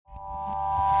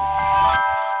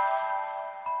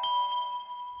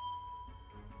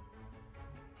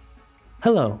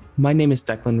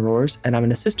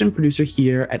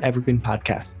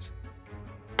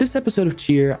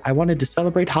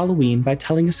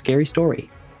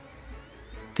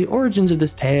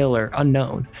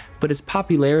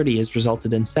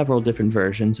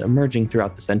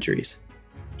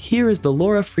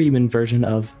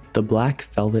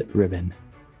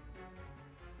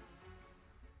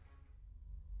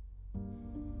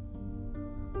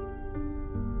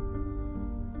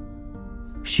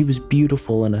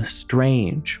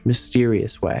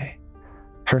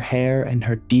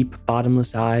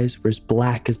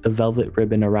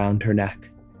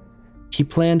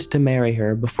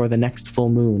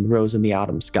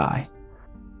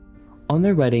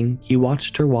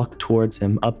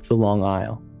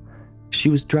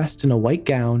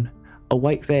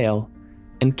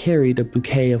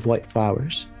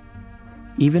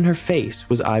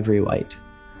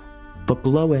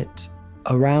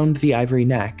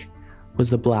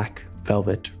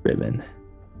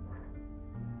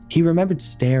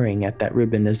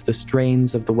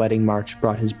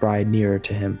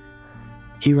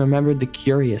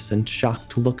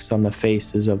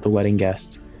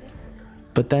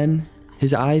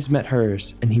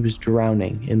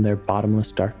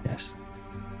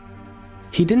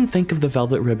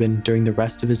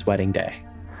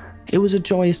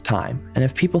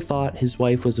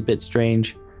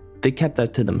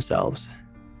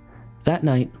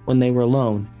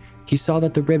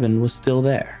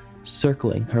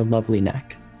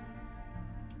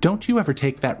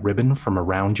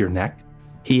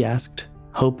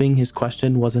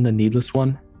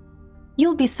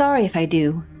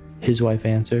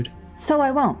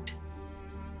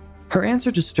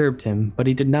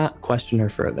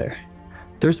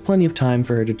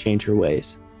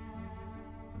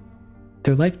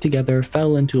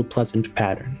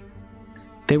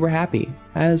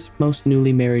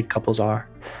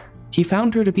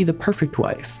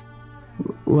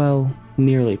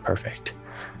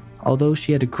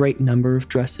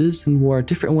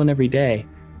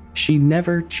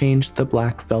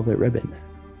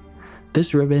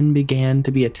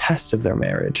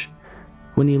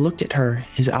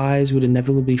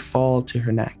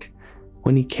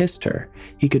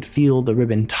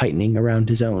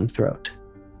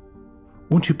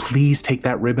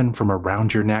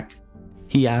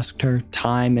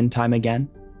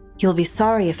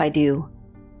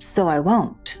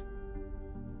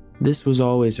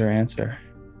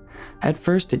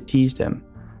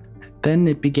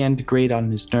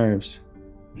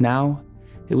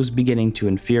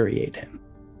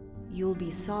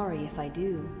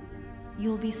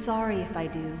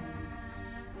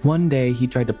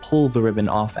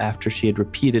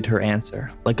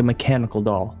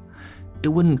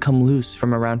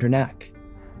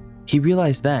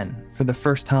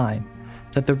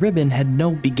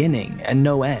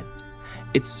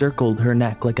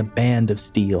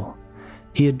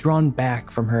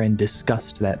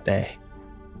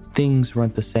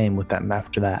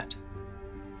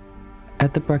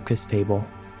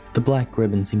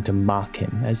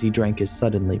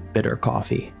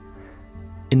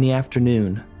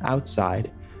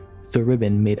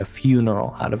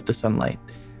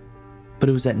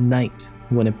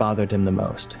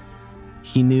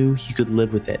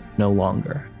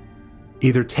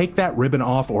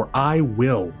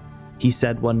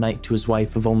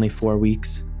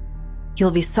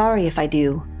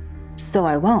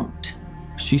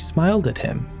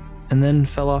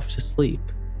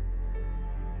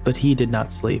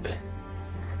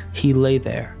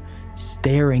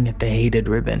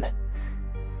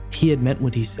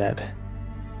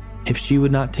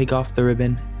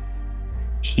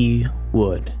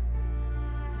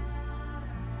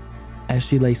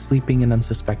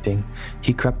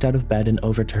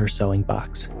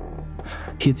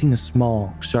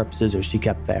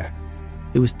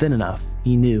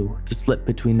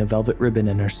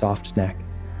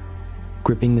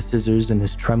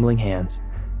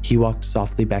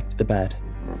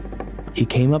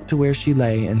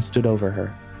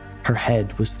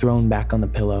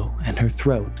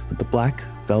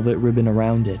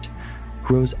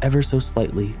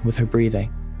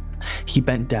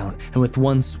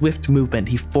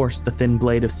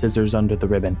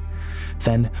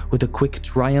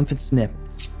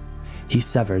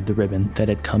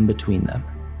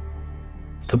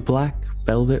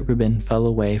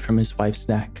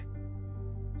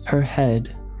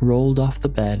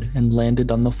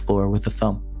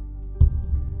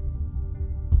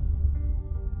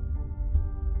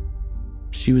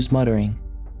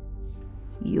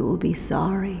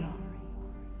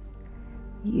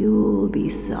You'll be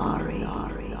sorry.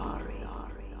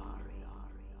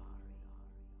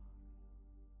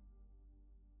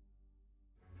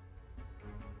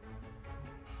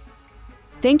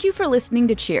 Thank you for listening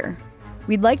to Cheer.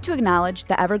 We'd like to acknowledge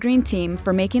the Evergreen team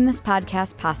for making this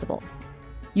podcast possible.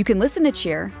 You can listen to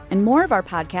Cheer and more of our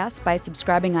podcasts by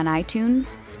subscribing on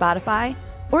iTunes, Spotify,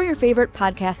 or your favorite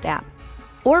podcast app,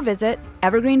 or visit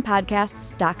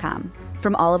evergreenpodcasts.com.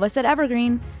 From all of us at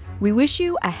Evergreen, we wish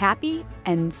you a happy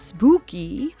and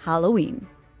spooky Halloween.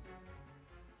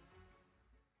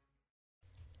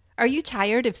 Are you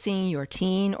tired of seeing your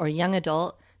teen or young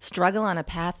adult struggle on a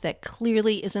path that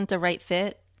clearly isn't the right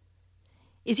fit?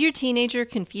 Is your teenager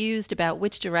confused about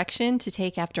which direction to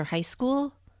take after high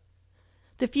school?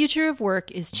 The future of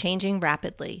work is changing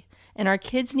rapidly, and our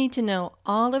kids need to know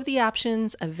all of the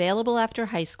options available after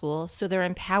high school so they're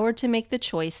empowered to make the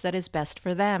choice that is best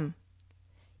for them.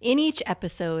 In each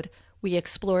episode, we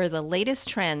explore the latest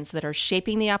trends that are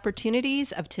shaping the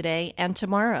opportunities of today and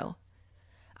tomorrow.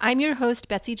 I'm your host,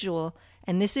 Betsy Jewell,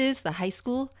 and this is the High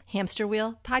School Hamster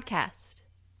Wheel Podcast.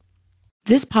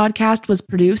 This podcast was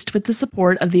produced with the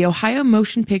support of the Ohio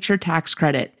Motion Picture Tax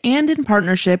Credit and in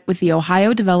partnership with the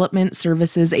Ohio Development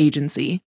Services Agency.